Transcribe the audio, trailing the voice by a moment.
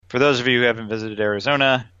For those of you who haven't visited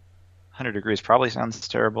Arizona, 100 degrees probably sounds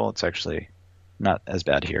terrible. It's actually not as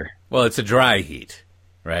bad here. Well, it's a dry heat,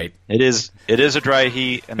 right? It is a dry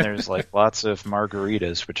heat, and there's like lots of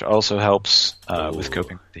margaritas, which also helps with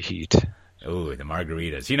coping with the heat. Oh, the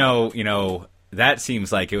margaritas. You know, that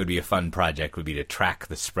seems like it would be a fun project, would be to track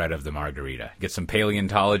the spread of the margarita. Get some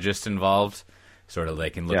paleontologists involved, sort of they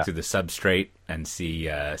can look through the substrate and see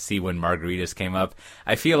when margaritas came up.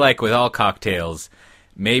 I feel like with all cocktails,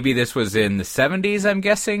 maybe this was in the 70s, I'm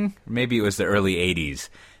guessing. Maybe it was the early 80s.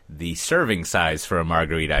 The serving size for a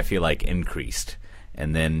margarita, I feel like, increased.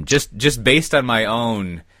 And then just based on my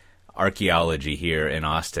own archaeology here in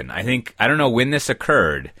Austin, I don't know when this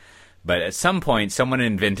occurred, but at some point someone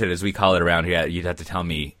invented, as we call it around here, you'd have to tell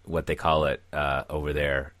me what they call it over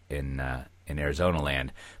there in Arizona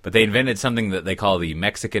land, but they invented something that they call the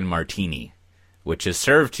Mexican martini, which is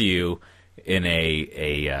served to you in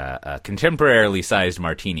a contemporarily sized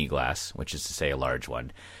martini glass, which is to say a large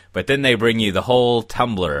one. But then they bring you the whole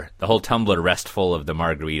tumbler rest full of the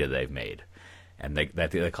margarita they've made, and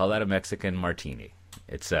they call that a Mexican martini.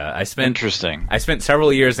 It's interesting. I spent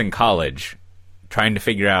several years in college trying to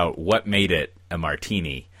figure out what made it a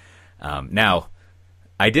martini. Now,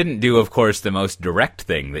 I didn't do, of course, the most direct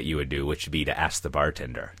thing that you would do, which would be to ask the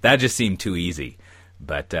bartender. That just seemed too easy.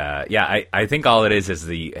 But I think all it is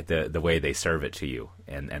the way they serve it to you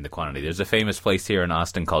and the quantity. There's a famous place here in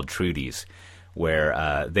Austin called Trudy's,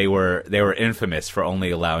 where they were infamous for only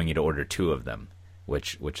allowing you to order 2 of them,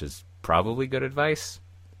 which is probably good advice.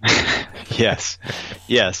 Yes,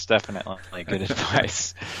 definitely good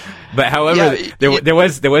advice. But however, there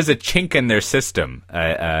was a chink in their system,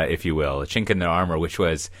 if you will, a chink in their armor, which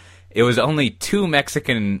was it was only 2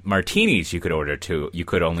 Mexican martinis you could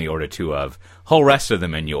only order 2 of. Whole rest of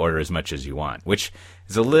them, and you order as much as you want, which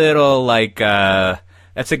is a little like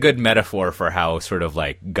that's a good metaphor for how sort of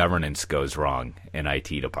like governance goes wrong in IT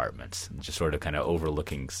departments, just sort of kind of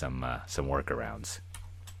overlooking some workarounds.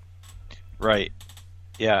 Right.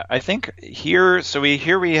 Yeah, I think here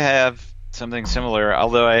we have something similar,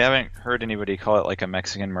 although I haven't heard anybody call it like a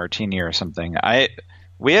Mexican martini or something.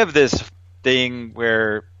 We have this thing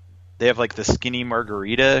where they have like the skinny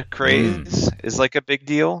margarita craze is like a big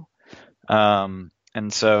deal.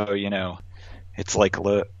 And so, it's like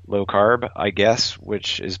low carb, I guess,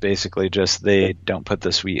 which is basically just they don't put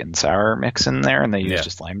the sweet and sour mix in there and they use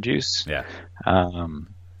just lime juice. Yeah.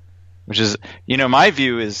 Which is, my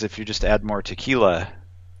view is if you just add more tequila,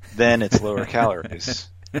 then it's lower calories.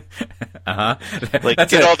 Uh-huh. Like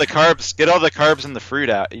get all the carbs and the fruit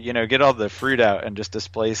out. Get all the fruit out and just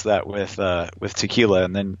displace that with tequila,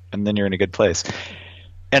 and then you're in a good place.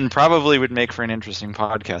 And probably would make for an interesting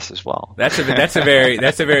podcast as well. That's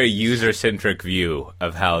a very user-centric view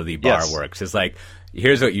of how the bar works. It's like,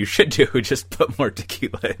 here's what you should do: just put more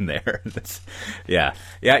tequila in there. Yeah.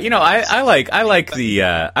 I like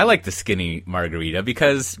the skinny margarita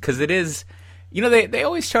because it is. They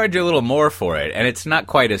always charge you a little more for it, and it's not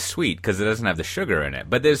quite as sweet because it doesn't have the sugar in it.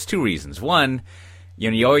 But there's 2 reasons. One,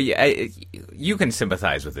 you can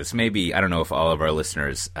sympathize with this. Maybe, I don't know if all of our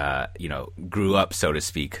listeners, grew up, so to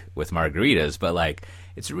speak, with margaritas, but like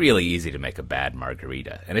it's really easy to make a bad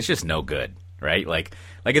margarita, and it's just no good, right? Like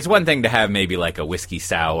it's one thing to have maybe like a whiskey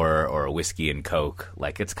sour or a whiskey and Coke.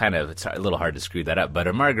 Like it's a little hard to screw that up. But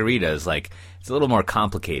a margarita is like it's a little more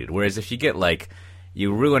complicated. Whereas if you get like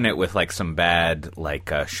you ruin it with like some bad like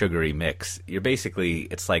sugary mix,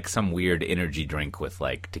 it's like some weird energy drink with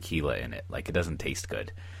like tequila in it. Like it doesn't taste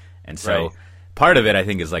good. And so part of it, I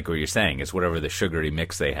think, is like what you're saying, is whatever the sugary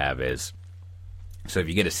mix they have is. So if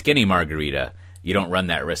you get a skinny margarita, you don't run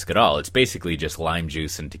that risk at all. It's basically just lime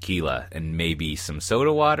juice and tequila and maybe some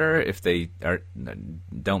soda water if they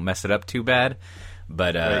don't mess it up too bad.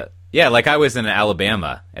 But like I was in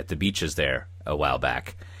Alabama at the beaches there a while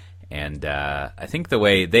back. And I think the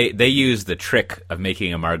way they use the trick of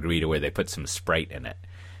making a margarita where they put some Sprite in it,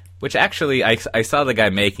 which actually I saw the guy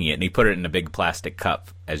making it, and he put it in a big plastic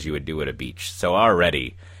cup as you would do at a beach. So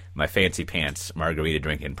already my fancy pants margarita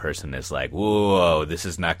drinking person is like, whoa, this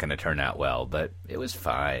is not going to turn out well. But it was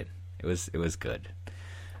fine. It was good.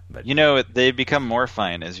 But they become more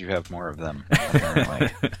fine as you have more of them, apparently.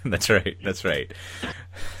 That's right.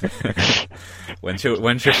 Once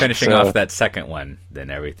you're finishing off that second one, then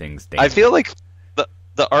everything's dangerous. I feel like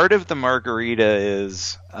the art of the margarita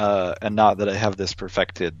is, and not that I have this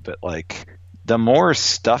perfected, but like the more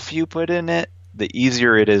stuff you put in it, the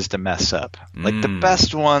easier it is to mess up. Like the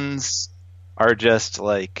best ones are just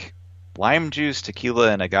like lime juice,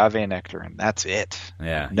 tequila, and agave nectar, and that's it.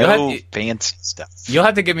 Yeah. No fancy stuff. You'll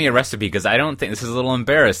have to give me a recipe, because I don't think, this is a little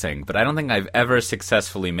embarrassing, but I don't think I've ever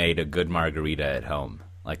successfully made a good margarita at home.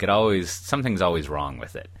 Like something's always wrong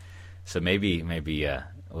with it. So maybe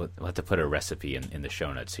we'll have to put a recipe in the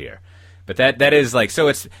show notes here. But that is like, so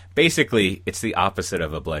it's basically, it's the opposite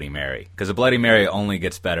of a Bloody Mary, because a Bloody Mary only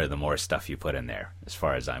gets better the more stuff you put in there, as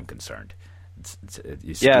far as I'm concerned.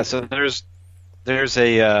 So there's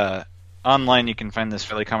a online, you can find this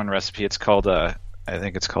fairly common recipe. It's called I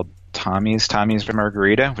think it's called Tommy's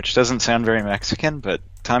Margarita, which doesn't sound very Mexican, but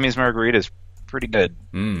Tommy's Margarita is pretty good.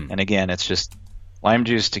 And again, it's just lime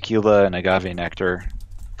juice, tequila, and agave nectar.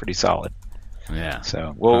 Pretty solid. Yeah.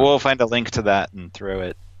 So we'll find a link to that and throw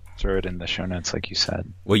it in the show notes, like you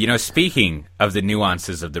said. Well, speaking of the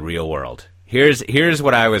nuances of the real world, here's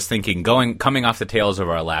what I was thinking. Coming off the tails of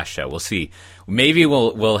our last show, we'll see. Maybe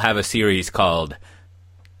we'll have a series called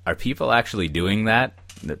 "Are People Actually Doing That?"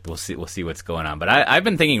 We'll see what's going on. But I've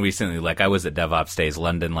been thinking recently, like I was at DevOps Days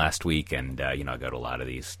London last week, and I go to a lot of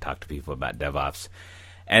these, talk to people about DevOps,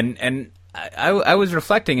 and I was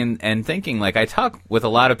reflecting and thinking, like, I talk with a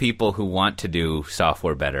lot of people who want to do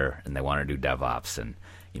software better and they want to do DevOps, and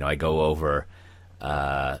I go over,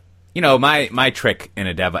 my trick in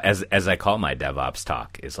a dev, as I call my DevOps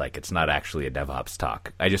talk, is like, it's not actually a DevOps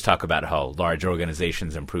talk. I just talk about how large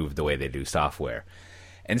organizations improve the way they do software.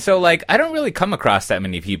 And so, like, I don't really come across that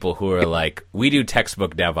many people who are like, we do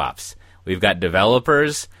textbook DevOps. We've got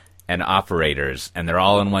developers and operators, and they're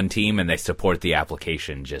all in one team, and they support the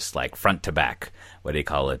application just like front to back. What do you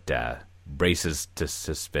call it? Braces to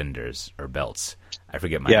suspenders or belts. I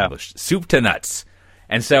forget my English. Soup to nuts.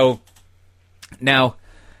 And so now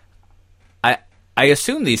I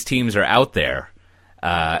assume these teams are out there,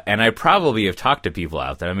 and I probably have talked to people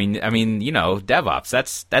out there. I mean,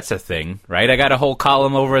 DevOps, that's a thing, right? I got a whole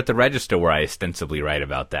column over at the Register where I ostensibly write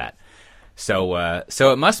about that. So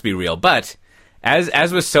it must be real. But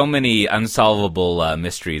as with so many unsolvable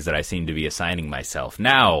mysteries that I seem to be assigning myself,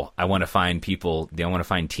 now I want to find people. I want to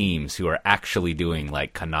find teams who are actually doing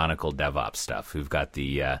like canonical DevOps stuff. Who've got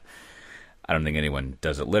the I don't think anyone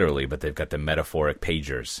does it literally, but they've got the metaphoric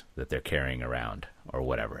pagers that they're carrying around or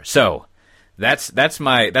whatever. So that's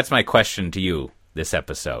my question to you this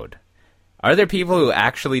episode. Are there people who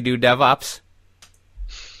actually do DevOps?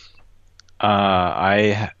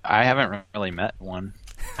 I haven't really met one.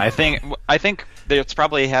 I think it's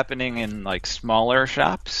probably happening in like smaller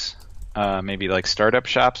shops, maybe like startup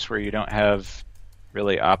shops where you don't have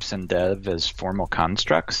really ops and dev as formal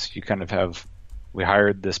constructs. You kind of have, we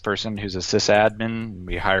hired this person who's a sysadmin,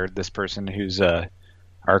 we hired this person who's a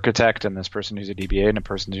architect, and this person who's a DBA, and a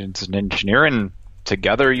person who's an engineer, and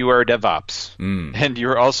together you are DevOps, and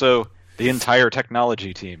you're also the entire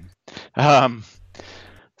technology team.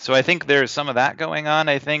 So I think there's some of that going on.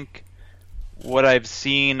 I think what I've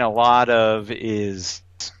seen a lot of is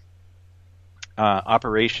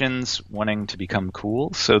operations wanting to become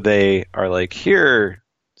cool. So they are like, here,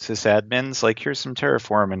 sysadmins, like, here's some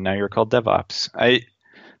Terraform, and now you're called DevOps.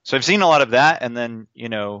 So I've seen a lot of that, and then,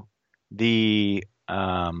 the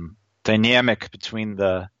dynamic between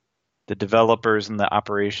the developers and the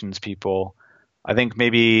operations people. I think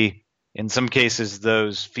maybe in some cases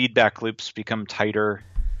those feedback loops become tighter.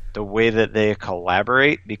 The way that they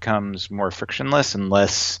collaborate becomes more frictionless and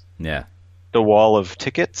less the wall of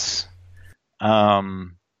tickets. But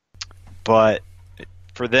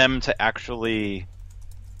for them to actually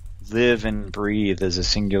live and breathe as a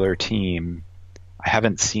singular team, I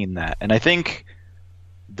haven't seen that. And I think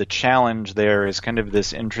the challenge there is kind of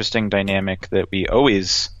this interesting dynamic that we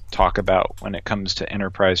always talk about when it comes to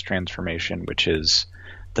enterprise transformation, which is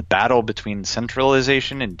the battle between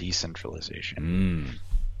centralization and decentralization.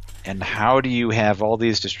 And how do you have all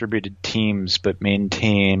these distributed teams but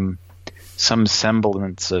maintain some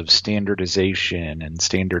semblance of standardization and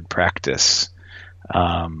standard practice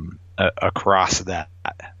across that,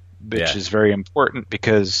 which is very important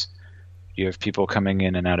because you have people coming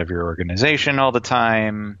in and out of your organization all the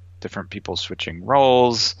time, different people switching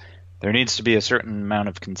roles. There needs to be a certain amount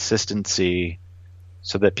of consistency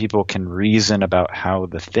so that people can reason about how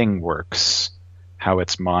the thing works, how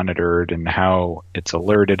it's monitored, and how it's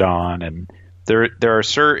alerted on. And there are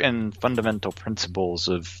certain fundamental principles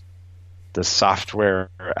of the software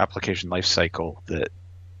application lifecycle that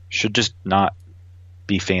should just not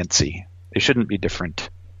be fancy. They shouldn't be different.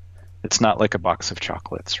 It's not like a box of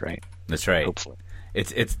chocolates, right? That's right. Hopefully.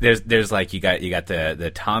 There's like you got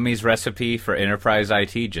the Tommy's recipe for enterprise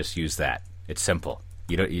IT. Just use that. It's simple.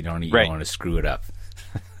 You don't want to screw it up.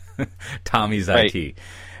 Tommy's IT.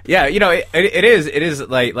 Yeah, it is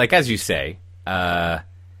like as you say.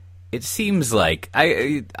 It seems like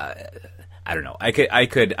I don't know. I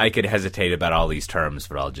could hesitate about all these terms,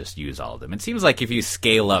 but I'll just use all of them. It seems like if you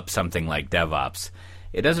scale up something like DevOps,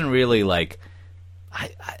 it doesn't really like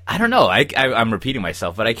I don't know. I'm repeating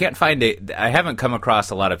myself, but I can't find it. I haven't come across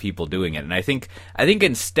a lot of people doing it, and I think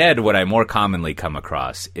instead what I more commonly come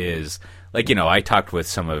across is like, I talked with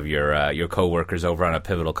some of your coworkers over on a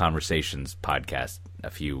Pivotal Conversations podcast a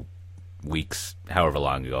few weeks, however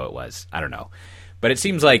long ago it was. I don't know, but it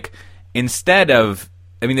seems like instead of,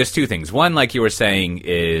 there's two things. One, like you were saying,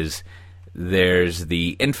 is there's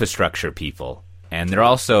the infrastructure people. And they're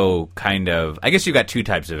also kind of, I guess you've got two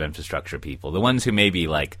types of infrastructure people. The ones who maybe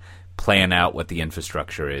like plan out what the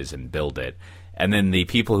infrastructure is and build it. And then the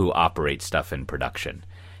people who operate stuff in production.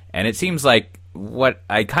 And it seems like what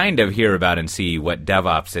I kind of hear about and see what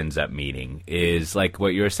DevOps ends up meaning is like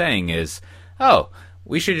what you're saying is, oh,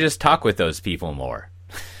 we should just talk with those people more.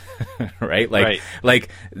 Right? Like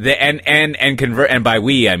and by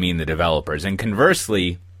we, I mean the developers. And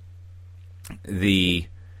conversely,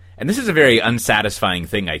 and this is a very unsatisfying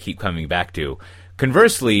thing I keep coming back to.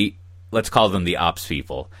 Conversely, let's call them the ops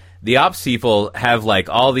people. The ops people have like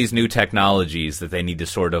all these new technologies that they need to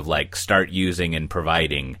sort of like start using and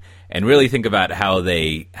providing, and really think about how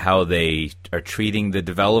they are treating the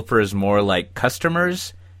developers more like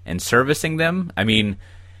customers and servicing them.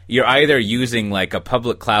 You're either using like a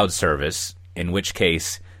public cloud service, in which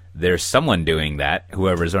case there's someone doing that,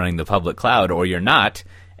 whoever's running the public cloud, or you're not,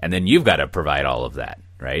 and then you've got to provide all of that.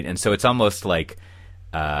 Right, and so it's almost like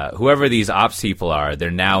whoever these ops people are,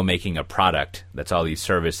 they're now making a product that's all these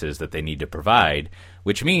services that they need to provide,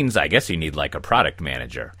 which means I guess you need like a product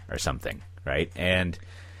manager or something, right? And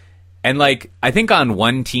like I think on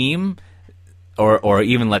one team, or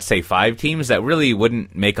even let's say 5 teams, that really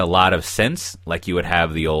wouldn't make a lot of sense. Like you would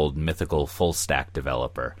have the old mythical full stack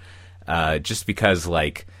developer, just because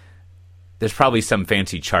like there's probably some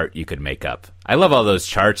fancy chart you could make up. I love all those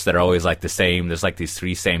charts that are always like the same. There's like these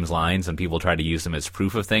 3 same lines, and people try to use them as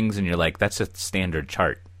proof of things, and you're like, that's a standard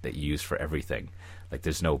chart that you use for everything. Like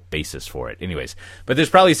there's no basis for it. Anyways, but there's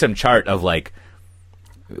probably some chart of like,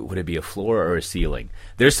 would it be a floor or a ceiling?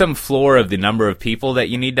 There's some floor of the number of people that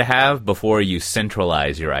you need to have before you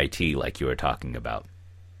centralize your IT, like you were talking about.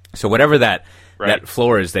 So whatever that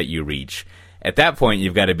floor is that you reach, at that point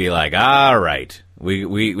you've got to be like, all right,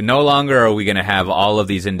 we no longer are we going to have all of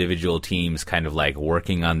these individual teams kind of like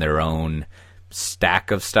working on their own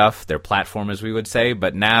stack of stuff, their platform as we would say,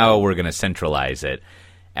 but now we're going to centralize it.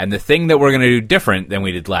 And the thing that we're going to do different than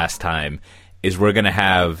we did last time is we're going to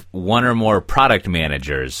have one or more product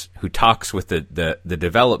managers who talks with the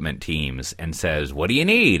development teams and says, what do you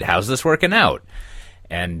need? How's this working out?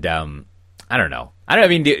 And I don't know.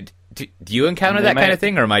 Do you encounter that kind of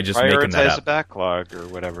thing, or am I just making that up? Prioritize a backlog or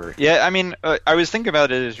whatever. Yeah, I was thinking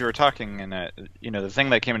about it as you were talking, and the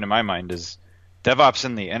thing that came into my mind is DevOps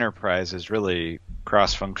in the enterprise is really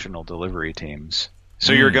cross-functional delivery teams.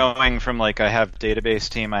 So you're going from like, I have database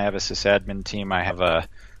team, I have a sysadmin team, I have a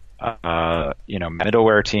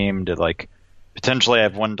middleware team, to like potentially I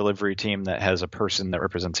have one delivery team that has a person that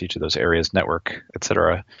represents each of those areas, network,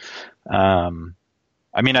 etc.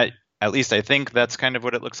 At least I think that's kind of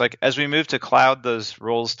what it looks like. As we move to cloud, those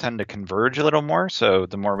roles tend to converge a little more. So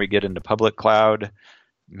the more we get into public cloud,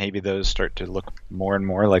 maybe those start to look more and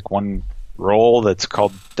more like one role that's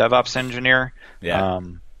called DevOps engineer. Yeah.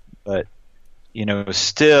 But there's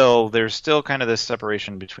still kind of this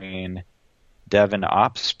separation between dev and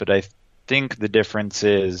ops. But I think the difference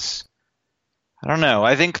is, I don't know.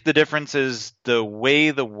 I think the difference is the way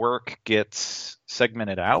the work gets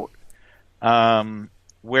segmented out.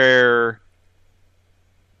 Where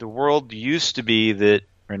the world used to be that,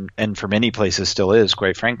 and for many places still is,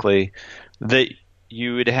 quite frankly, that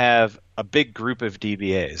you would have a big group of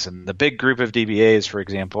DBAs. And the big group of DBAs, for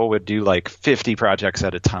example, would do like 50 projects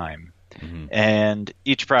at a time. Mm-hmm. And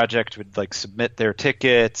each project would like submit their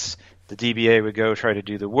tickets. The DBA would go try to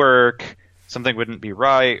do the work. Something wouldn't be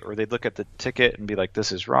right, or they'd look at the ticket and be like,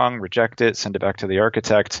 this is wrong, reject it, send it back to the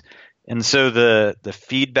architect. And so the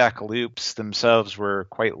feedback loops themselves were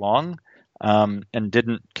quite long, and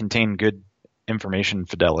didn't contain good information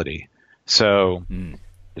fidelity. So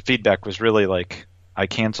the feedback was really like, I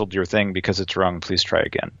canceled your thing because it's wrong, please try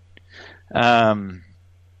again.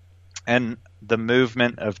 And the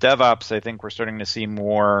movement of DevOps, I think we're starting to see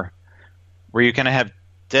more where you kind of have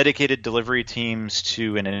dedicated delivery teams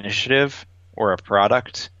to an initiative or a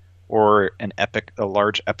product or a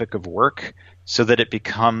large epic of work, so that it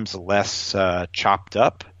becomes less chopped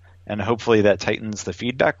up, and hopefully that tightens the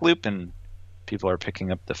feedback loop, and people are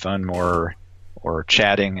picking up the phone more, or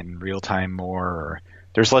chatting in real time more. Or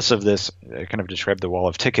there's less of this. I kind of described the wall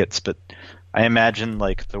of tickets, but I imagine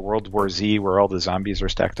like the World War Z, where all the zombies are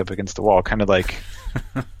stacked up against the wall, kind of like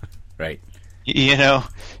right. You know,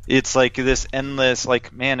 it's like this endless,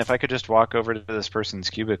 like, man, if I could just walk over to this person's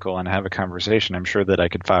cubicle and have a conversation, I'm sure that I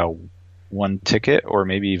could file one ticket or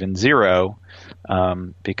maybe even zero,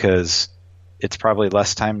 because it's probably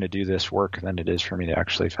less time to do this work than it is for me to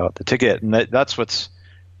actually fill out the ticket. And that's what's,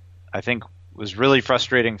 I think, was really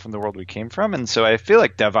frustrating from the world we came from. And so I feel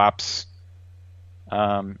like DevOps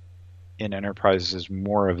in enterprise is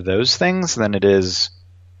more of those things than it is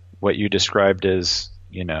what you described as,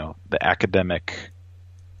 the academic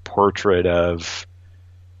portrait of,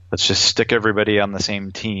 let's just stick everybody on the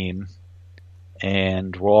same team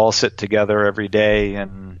and we'll all sit together every day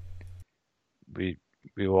and we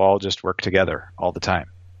will all just work together all the time.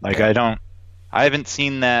 Like, I haven't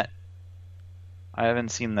seen that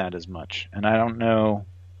as much, and I don't know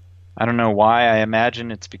why. I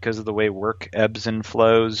imagine it's because of the way work ebbs and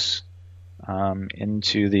flows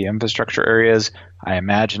into the infrastructure areas. I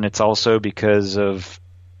imagine it's also because of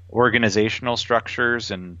organizational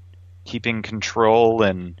structures and keeping control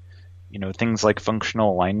and, things like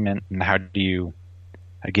functional alignment, and how do you,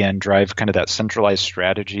 again, drive kind of that centralized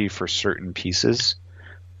strategy for certain pieces.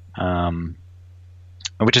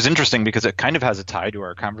 Which is interesting because it kind of has a tie to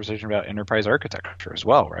our conversation about enterprise architecture as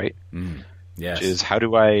well, right? Yes. Which is, how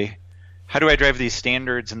do I drive these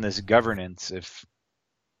standards and this governance if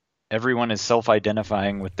everyone is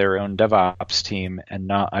self-identifying with their own DevOps team and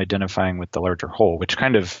not identifying with the larger whole, which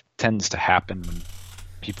kind of tends to happen when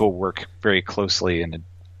people work very closely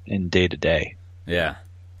in day to day. Yeah.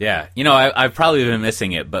 I've probably been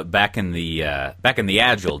missing it, but back in the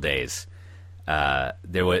Agile days,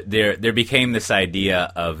 there became this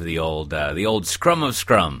idea of the old Scrum of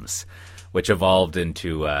Scrums, which evolved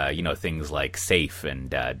into things like SAFe and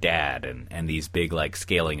DAD and these big, like,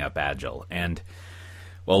 scaling up Agile. And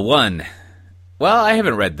I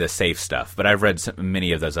haven't read the SAFe stuff, but I've read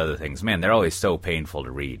many of those other things. Man, they're always so painful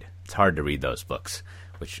to read. It's hard to read those books,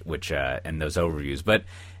 which and those overviews. But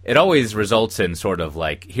it always results in sort of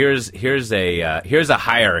like, here's a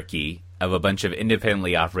hierarchy of a bunch of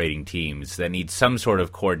independently operating teams that need some sort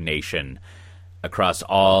of coordination across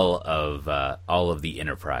all of the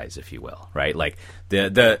enterprise, if you will, right? Like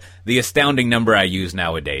the astounding number I use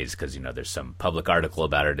nowadays, because there's some public article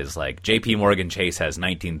about it, is like J.P. Morgan Chase has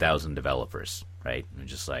 19,000 developers, right? And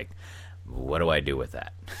just like, what do I do with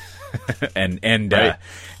that? and right.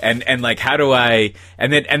 And like, how do I?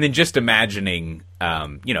 And then just imagining,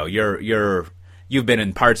 you've been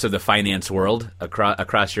in parts of the finance world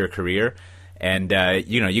across your career, and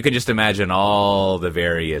you can just imagine all the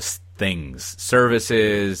various things,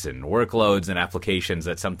 services and workloads and applications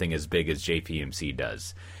that something as big as JPMC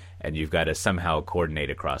does, and you've got to somehow coordinate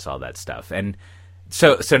across all that stuff. And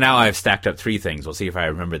so now I've stacked up three things. We'll see if I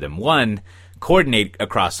remember them. One, coordinate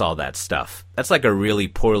across all that stuff. That's like a really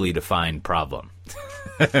poorly defined problem.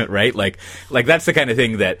 Right? Like that's the kind of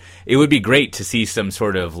thing that it would be great to see some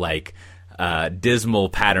sort of like dismal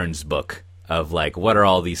patterns book of like, what are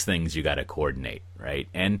all these things you got to coordinate, right?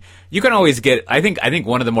 And you can always get, I think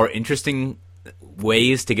one of the more interesting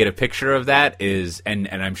ways to get a picture of that is, and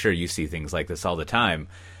I'm sure you see things like this all the time,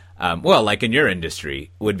 like in your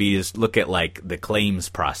industry, would be just look at like the claims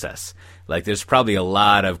process. Like there's probably a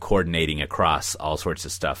lot of coordinating across all sorts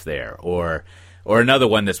of stuff there. Or another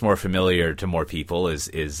one that's more familiar to more people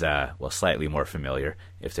is slightly more familiar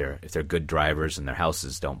if they're good drivers and their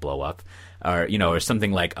houses don't blow up, or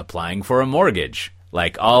something like applying for a mortgage.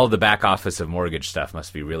 Like all the back office of mortgage stuff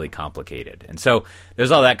must be really complicated, and so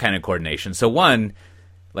there's all that kind of coordination. So one,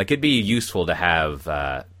 like it'd be useful to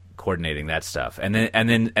have coordinating that stuff,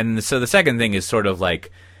 and so the second thing is sort of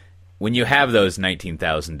like when you have those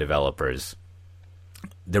 19,000 developers.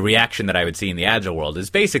 The reaction that I would see in the Agile world is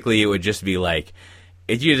basically it would just be like,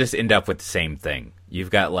 you just end up with the same thing. You've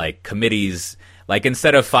got like committees, like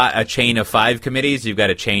instead of a chain of 5 committees, you've got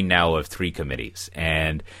a chain now of 3 committees.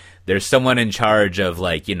 And there's someone in charge of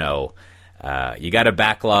like, you got a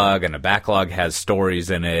backlog, and a backlog has stories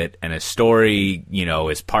in it, and a story,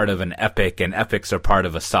 is part of an epic, and epics are part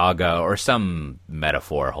of a saga, or some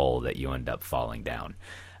metaphor hole that you end up falling down.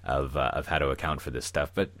 Of how to account for this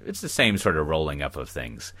stuff, but it's the same sort of rolling up of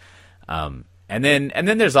things, and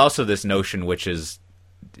then there's also this notion, which is,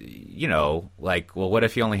 like, well, what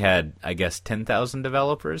if you only had, I guess, 10,000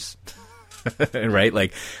 developers, right?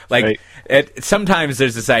 Right. Sometimes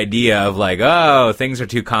there's this idea of like, oh, things are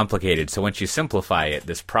too complicated, so once you simplify it,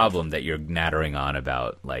 this problem that you're nattering on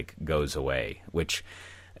about like goes away. Which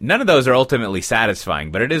none of those are ultimately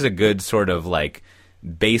satisfying, but it is a good sort of like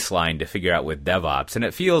baseline to figure out with DevOps, and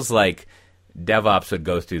it feels like DevOps would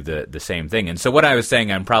go through the same thing. And so what I was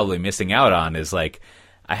saying I'm probably missing out on is like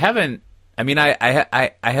I have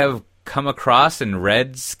come across and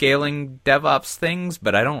read scaling DevOps things,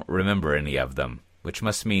 but I don't remember any of them, which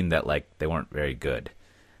must mean that like they weren't very good.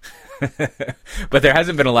 But there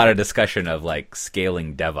hasn't been a lot of discussion of like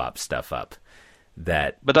scaling DevOps stuff up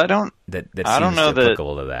that seems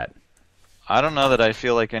applicable to that. I don't know that I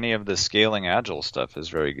feel like any of the scaling Agile stuff is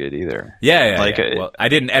very good either. Yeah. Well, I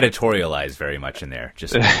didn't editorialize very much in there.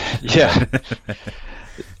 Just yeah.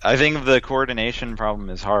 I think the coordination problem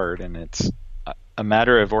is hard, and it's a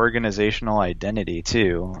matter of organizational identity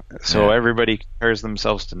too. So everybody compares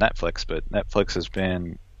themselves to Netflix, but Netflix has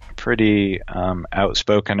been pretty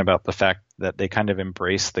outspoken about the fact that they kind of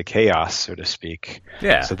embrace the chaos, so to speak.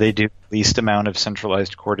 Yeah. So they do the least amount of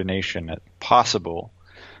centralized coordination possible.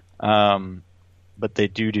 But they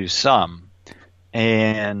do some.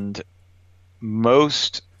 And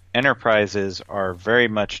most enterprises are very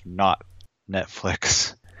much not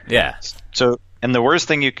Netflix. Yeah. So, and the worst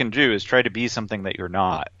thing you can do is try to be something that you're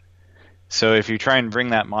not. So if you try and bring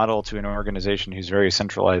that model to an organization who's very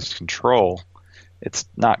centralized control, it's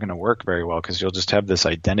not going to work very well because you'll just have this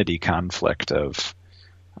identity conflict of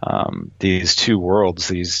these two worlds,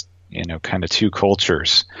 these kind of two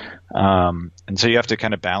cultures. And so you have to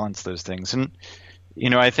kind of balance those things. And,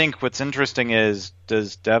 I think what's interesting is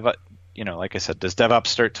like I said, does DevOps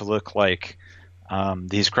start to look like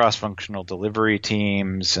these cross-functional delivery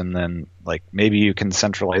teams, and then like maybe you can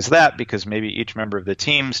centralize that because maybe each member of the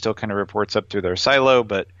team still kind of reports up through their silo,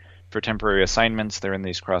 but for temporary assignments, they're in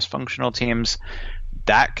these cross-functional teams.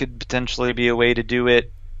 That could potentially be a way to do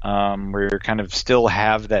it, where you kind of still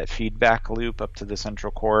have that feedback loop up to the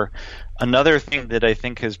central core. Another thing that I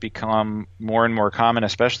think has become more and more common,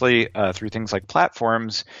 especially through things like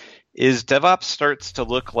platforms, is DevOps starts to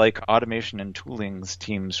look like automation and toolings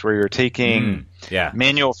teams where you're taking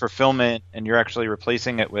manual fulfillment and you're actually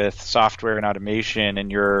replacing it with software and automation,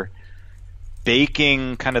 and you're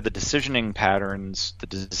baking kind of the decisioning patterns, the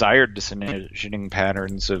desired decisioning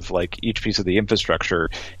patterns of like each piece of the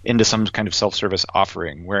infrastructure into some kind of self-service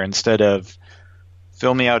offering, where instead of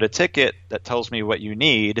fill me out a ticket that tells me what you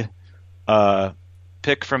need,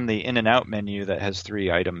 pick from the in and out menu that has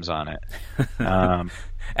 3 items on it.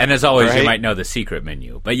 And as always, right? You might know the secret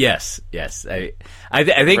menu, but yes, I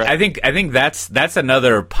think that's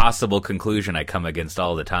another possible conclusion I come against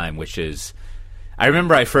all the time, which is, I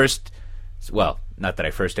remember not that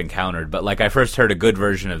I first encountered, but like I first heard a good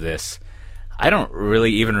version of this. I don't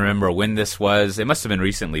really even remember when this was. It must have been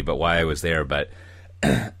recently, but why I was there. But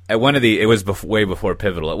at one of it was way before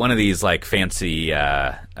Pivotal. At one of these like fancy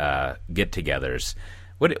get-togethers.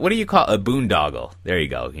 What do you call a boondoggle? There you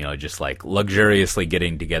go. Just like luxuriously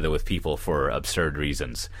getting together with people for absurd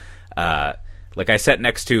reasons. Like I sat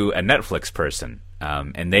next to a Netflix person,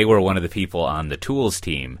 and they were one of the people on the tools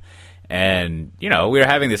team. And, we were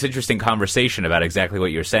having this interesting conversation about exactly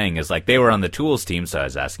what you're saying, is like they were on the tools team, so I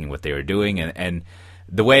was asking what they were doing. And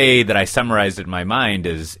the way that I summarized it in my mind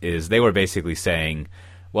is they were basically saying,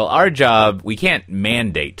 well, our job, we can't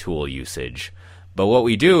mandate tool usage, but what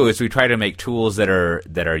we do is we try to make tools that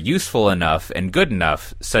are useful enough and good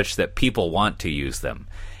enough such that people want to use them.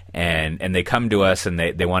 And they come to us and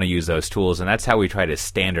they want to use those tools, and that's how we try to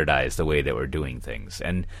standardize the way that we're doing things.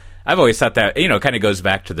 And I've always thought that, kind of goes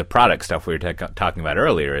back to the product stuff we were talking about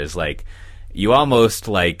earlier, is like you almost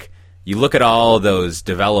like you look at all those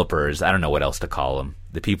developers, I don't know what else to call them,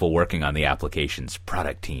 the people working on the applications,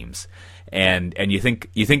 product teams, and you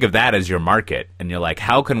think of that as your market, and you're like,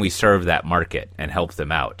 how can we serve that market and help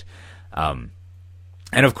them out? And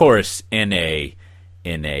of course, in a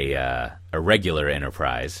regular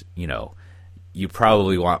enterprise, you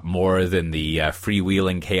probably want more than the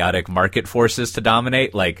freewheeling, chaotic market forces to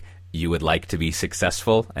dominate. Like, you would like to be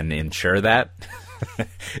successful and ensure that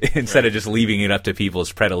instead of just leaving it up to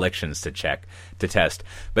people's predilections to test.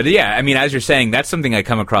 But yeah, I mean, as you're saying, that's something I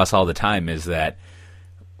come across all the time, is that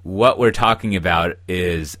what we're talking about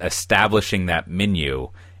is establishing that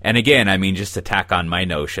menu. And again, I mean, just to tack on my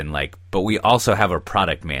notion, like, but we also have a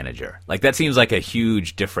product manager. Like, that seems like a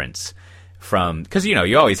huge difference from, because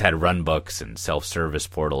you always had run books and self-service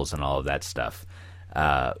portals and all of that stuff,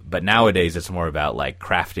 but nowadays it's more about like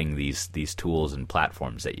crafting these tools and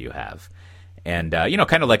platforms that you have, and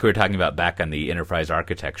kind of like we were talking about back on the enterprise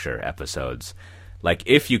architecture episodes. Like,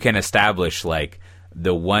 if you can establish like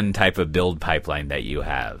the one type of build pipeline that you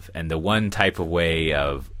have, and the one type of way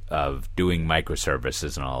of doing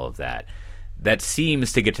microservices and all of that, that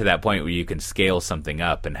seems to get to that point where you can scale something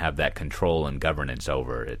up and have that control and governance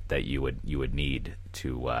over it that you would need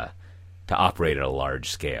to operate at a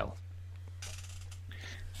large scale.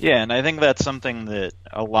 Yeah, and I think that's something that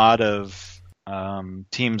a lot of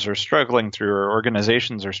teams are struggling through, or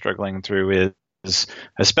organizations are struggling through,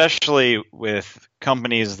 especially with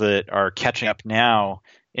companies that are catching up now,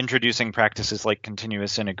 introducing practices like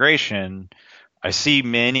continuous integration, I see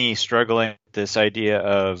many struggling with this idea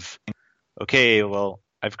of, okay, well,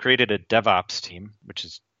 I've created a DevOps team, which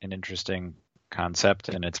is an interesting concept,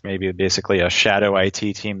 and it's maybe basically a shadow IT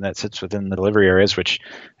team that sits within the delivery areas, which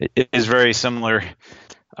is very similar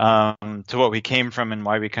to what we came from and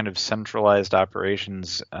why we kind of centralized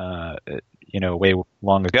operations, way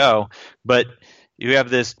long ago. But you have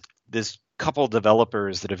this couple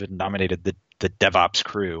developers that have dominated the DevOps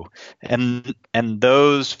crew, and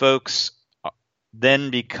those folks then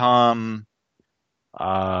become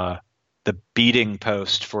the beating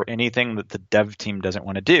post for anything that the dev team doesn't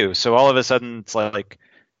want to do. So all of a sudden it's like,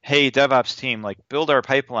 hey, DevOps team, like build our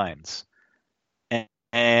pipelines.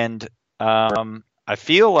 And I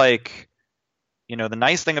feel like, the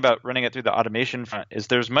nice thing about running it through the automation front is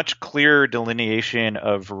there's much clearer delineation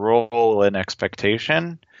of role and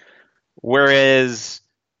expectation. Whereas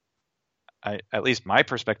at least my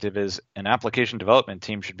perspective is an application development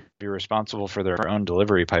team should be responsible for their own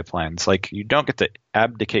delivery pipelines. Like, you don't get to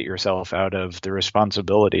abdicate yourself out of the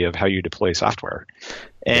responsibility of how you deploy software.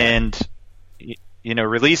 And,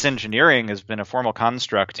 release engineering has been a formal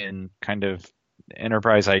construct in kind of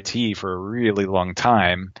enterprise IT for a really long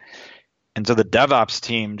time. And so the DevOps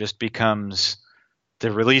team just becomes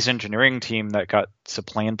the release engineering team that got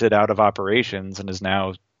supplanted out of operations and is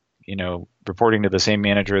now reporting to the same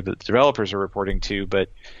manager that the developers are reporting to, but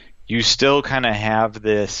you still kind of have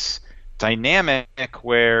this dynamic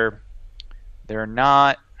where they're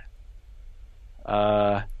not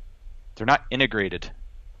integrated,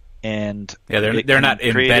 and they're not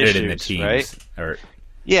embedded issues in the teams,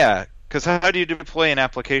 right? Because how do you deploy an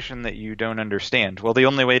application that you don't understand? Well, the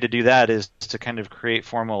only way to do that is to kind of create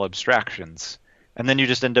formal abstractions, and then you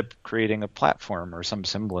just end up creating a platform or some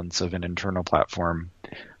semblance of an internal platform.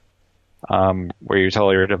 Where you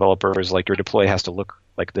tell your developers, like, your deploy has to look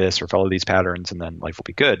like this or follow these patterns, and then life will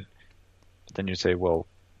be good. But then you say, well,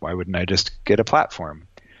 why wouldn't I just get a platform?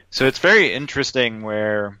 So it's very interesting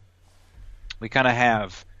where we kind of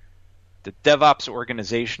have the DevOps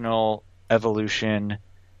organizational evolution,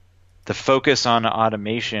 the focus on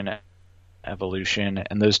automation evolution,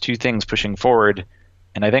 and those two things pushing forward.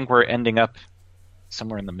 And I think we're ending up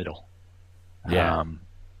somewhere in the middle. Yeah.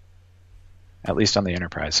 At least on the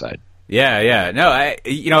enterprise side. Yeah. No,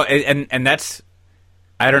 and that's,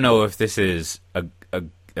 I don't know if this is a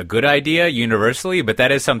good idea universally, but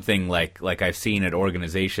that is something like I've seen at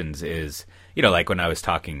organizations is, like when I was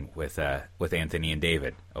talking with Anthony and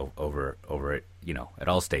David over at, at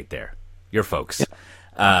Allstate there, your folks.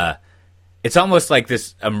 Yeah. It's almost like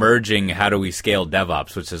this emerging, how do we scale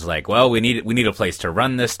DevOps, which is like, well, we need a place to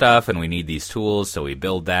run this stuff, and we need these tools, so we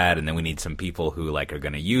build that, and then we need some people who are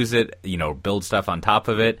going to use it, build stuff on top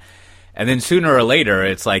of it. And then sooner or later,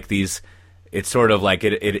 it's like these. It's sort of like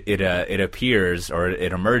it appears or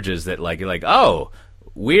it emerges that you're like, oh,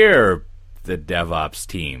 we're the DevOps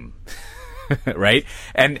team, right?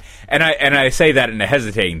 And I say that in a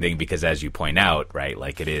hesitating thing because, as you point out, right,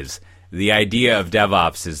 it is the idea of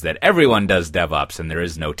DevOps is that everyone does DevOps and there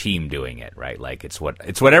is no team doing it, right? It's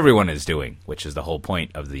what everyone is doing, which is the whole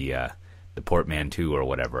point of the portmanteau or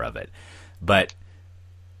whatever of it, but.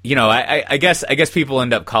 I guess people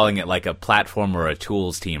end up calling it like a platform or a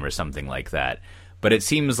tools team or something like that. But it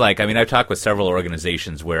seems like, I've talked with several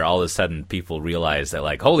organizations where all of a sudden people realize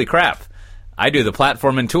that, holy crap, I do the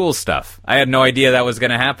platform and tools stuff. I had no idea that was going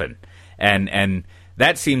to happen. And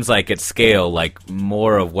that seems like at scale,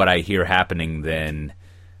 more of what I hear happening than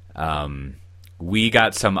we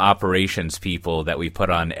got some operations people that we put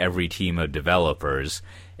on every team of developers.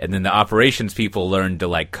 And then the operations people learned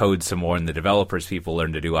to code some more, and the developers people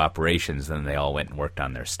learned to do operations, and then they all went and worked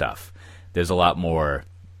on their stuff. There's a lot more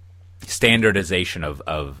standardization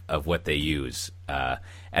of what they use.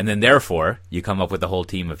 And then therefore, you come up with a whole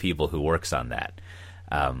team of people who works on that.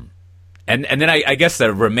 And then I guess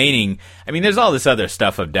the remaining, there's all this other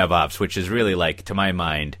stuff of DevOps, which is really, to my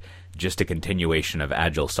mind, just a continuation of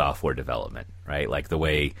agile software development, right? The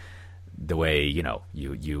way you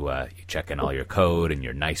check in all your code and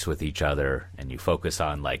you're nice with each other and you focus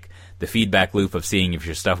on the feedback loop of seeing if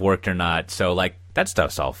your stuff worked or not. So that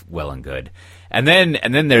stuff's all well and good. And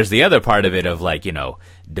then there's the other part of it of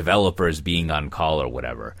developers being on call or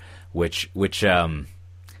whatever, which I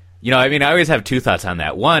always have two thoughts on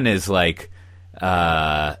that. One is hasn't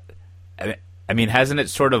it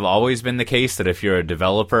sort of always been the case that if you're a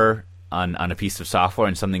developer on a piece of software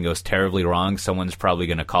and something goes terribly wrong, someone's probably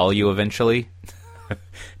going to call you eventually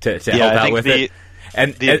to help out with it?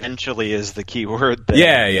 And eventually is the key word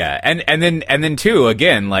there. Yeah. And then too,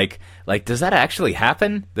 again, like does that actually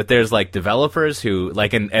happen? That there's like developers who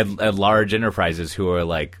like at large enterprises who are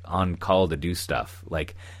like on call to do stuff.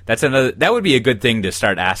 Like that would be a good thing to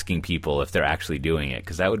start asking people if they're actually doing it,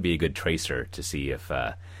 because that would be a good tracer to see if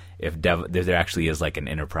there actually is like an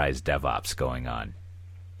enterprise DevOps going on.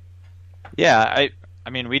 Yeah, I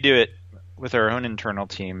mean, we do it with our own internal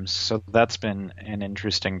teams, so that's been an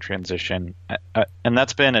interesting transition, and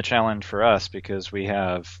that's been a challenge for us because we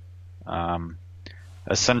have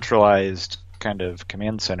a centralized kind of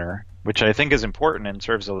command center, which I think is important and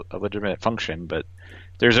serves a legitimate function, but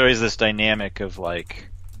there's always this dynamic of like,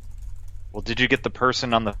 well, did you get the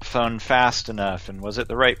person on the phone fast enough, and was it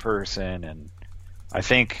the right person? And I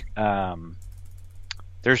think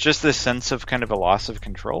there's just this sense of kind of a loss of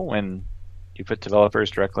control when you put developers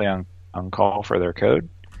directly on call for their code.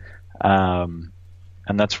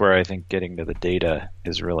 And that's where I think getting to the data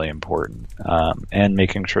is really important, and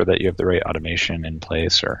making sure that you have the right automation in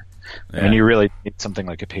place, and you really need something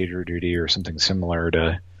like a PagerDuty or something similar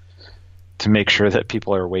to make sure that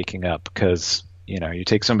people are waking up, because you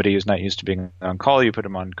take somebody who's not used to being on call, you put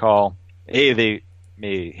them on call, A, they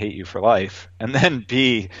may hate you for life, and then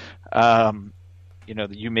B,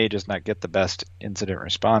 you may just not get the best incident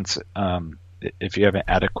response if you haven't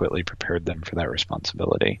adequately prepared them for that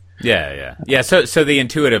responsibility. Yeah. So the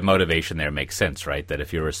intuitive motivation there makes sense, right? That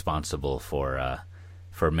if you're responsible for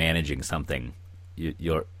managing something,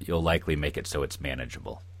 you'll likely make it so it's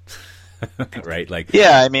manageable, right? Like,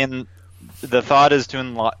 yeah, I mean, the thought is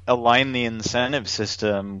to align the incentive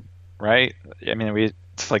system, right? I mean,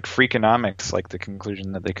 it's like Freakonomics, like the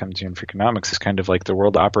conclusion that they come to in Freakonomics is kind of like the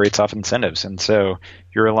world operates off incentives. And so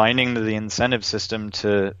you're aligning the incentive system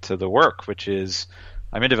to the work, which is,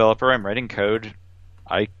 I'm a developer, I'm writing code.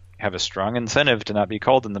 I have a strong incentive to not be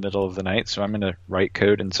called in the middle of the night, so I'm going to write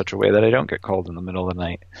code in such a way that I don't get called in the middle of the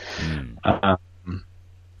night.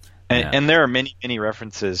 And there are many, many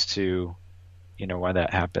references to, why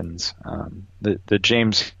that happens. The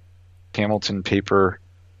James Hamilton paper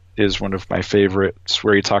is one of my favorites,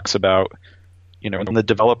 where he talks about, when the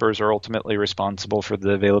developers are ultimately responsible for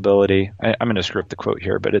the availability. I'm going to screw up the quote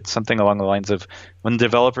here, but it's something along the lines of, when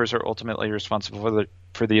developers are ultimately responsible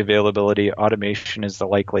for the availability, automation is the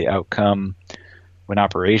likely outcome. When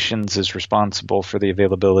operations is responsible for the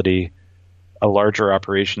availability, a larger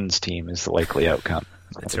operations team is the likely outcome.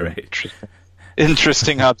 That's right.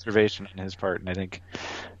 Interesting observation on his part. And I think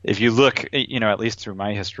if you look, at least through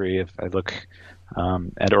my history, if I look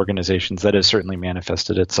at organizations, that has certainly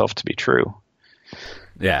manifested itself to be true.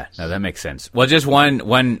 Yeah, no, that makes sense. Well, just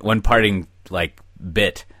one parting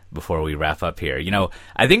bit before we wrap up here.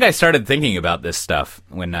 I think I started thinking about this stuff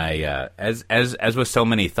when I, as with so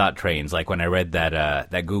many thought trains, like when I read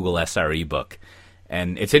that Google SRE book,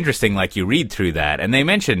 and it's interesting. Like you read through that, and they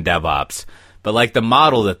mention DevOps, but the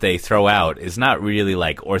model that they throw out is not really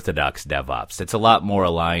like orthodox DevOps. It's a lot more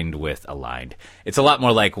aligned. It's a lot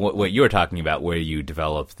more like what you were talking about, where you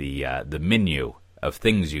develop the menu of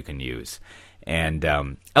things you can use. And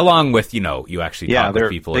along with, you actually talk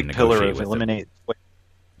with people and negotiate with eliminate them.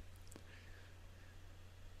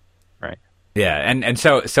 Right. Yeah, and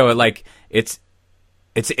so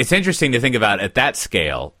it's interesting to think about at that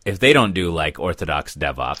scale. If they don't do like orthodox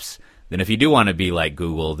DevOps, then if you do want to be like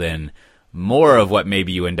Google, then more of what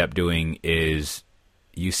maybe you end up doing is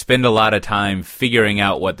you spend a lot of time figuring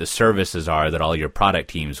out what the services are that all your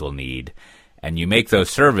product teams will need, and you make those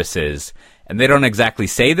services. And they don't exactly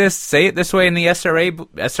say it this way in the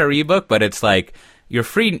SRE book, but it's like you're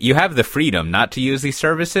free. You have the freedom not to use these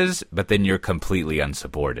services, but then you're completely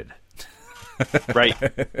unsupported. Right.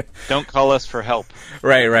 Don't call us for help.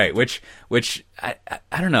 Right. Which I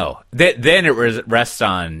don't know. Then it rests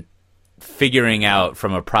on figuring out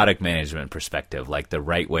from a product management perspective, like the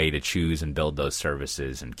right way to choose and build those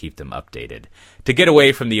services and keep them updated, to get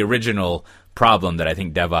away from the original problem that I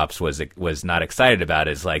think DevOps was not excited about,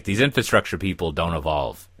 is like these infrastructure people don't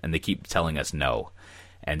evolve and they keep telling us no,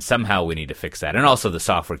 and somehow we need to fix that. And also the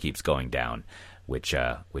software keeps going down, which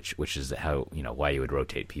is how, why you would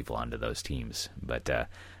rotate people onto those teams. But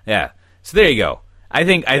yeah, so there you go. I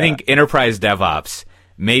think enterprise DevOps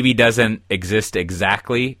maybe doesn't exist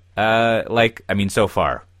exactly so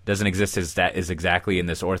far doesn't exist as exactly in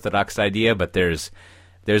this orthodox idea, but there's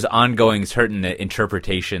ongoing certain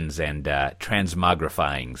interpretations and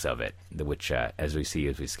transmogrifyings of it, which as we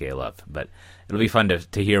scale up. But it'll be fun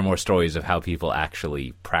to hear more stories of how people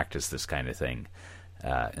actually practice this kind of thing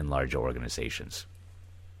in large organizations.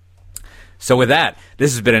 So with that,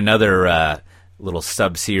 this has been another little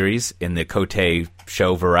sub-series in the Cote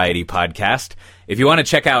Show Variety podcast. if you want to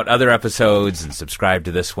check out other episodes and subscribe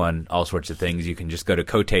to this one, all sorts of things, you can just go to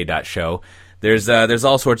Cote.show. There's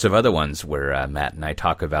all sorts of other ones where Matt and I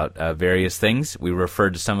talk about various things. We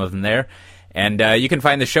referred to some of them there. And you can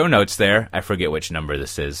find the show notes there. I forget which number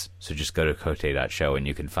this is, so just go to Cote.show and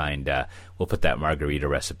you can find, we'll put that margarita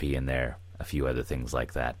recipe in there, a few other things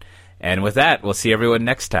like that. And with that, we'll see everyone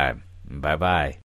next time. Bye-bye.